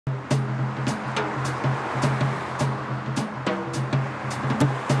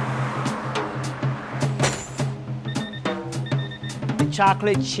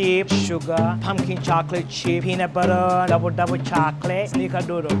chocolate chip, sugar, pumpkin chocolate chip, peanut butter, double chocolate,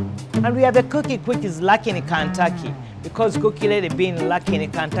 snickerdoodle. And we have a cookie which is lucky in Kentucky. Because Cookie Lady been lucky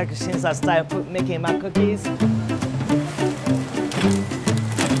in Kentucky since I started making my cookies.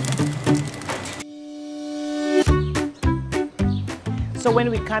 So when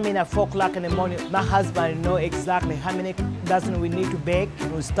we come in at 4 o'clock in the morning, my husband knows exactly how many dozen we need to bake.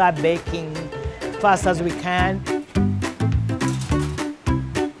 We start baking fast as we can.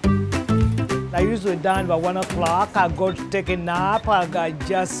 I usually done by 1 o'clock. I go to take a nap. I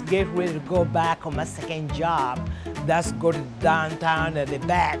just get ready to go back on my second job. That's go to downtown at the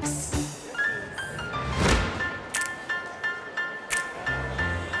bags.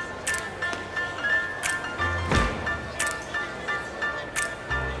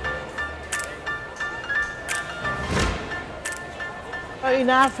 In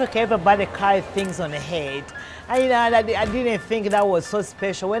Africa, everybody carries things on the head. And, I didn't think that was so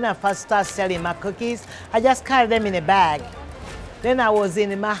special. When I first started selling my cookies, I just carried them in a bag. Then I was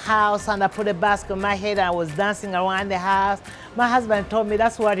in my house and I put a basket on my head and I was dancing around the house. My husband told me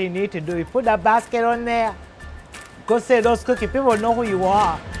that's what you need to do. You put that basket on there, go sell those cookies. People know who you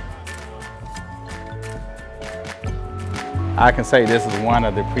are. I can say this is one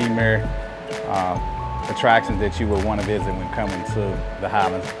of the premier attractions that you would want to visit when coming to the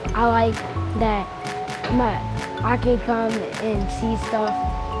Highlands. I like that I can come and see stuff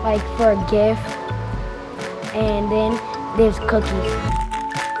like for a gift, and then there's cookies.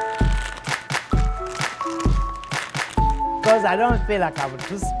 Because I don't feel like I'm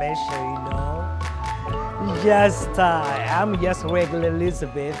too special, you know. I'm just regular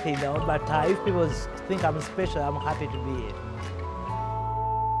Elizabeth, you know, but if people think I'm special, I'm happy to be it.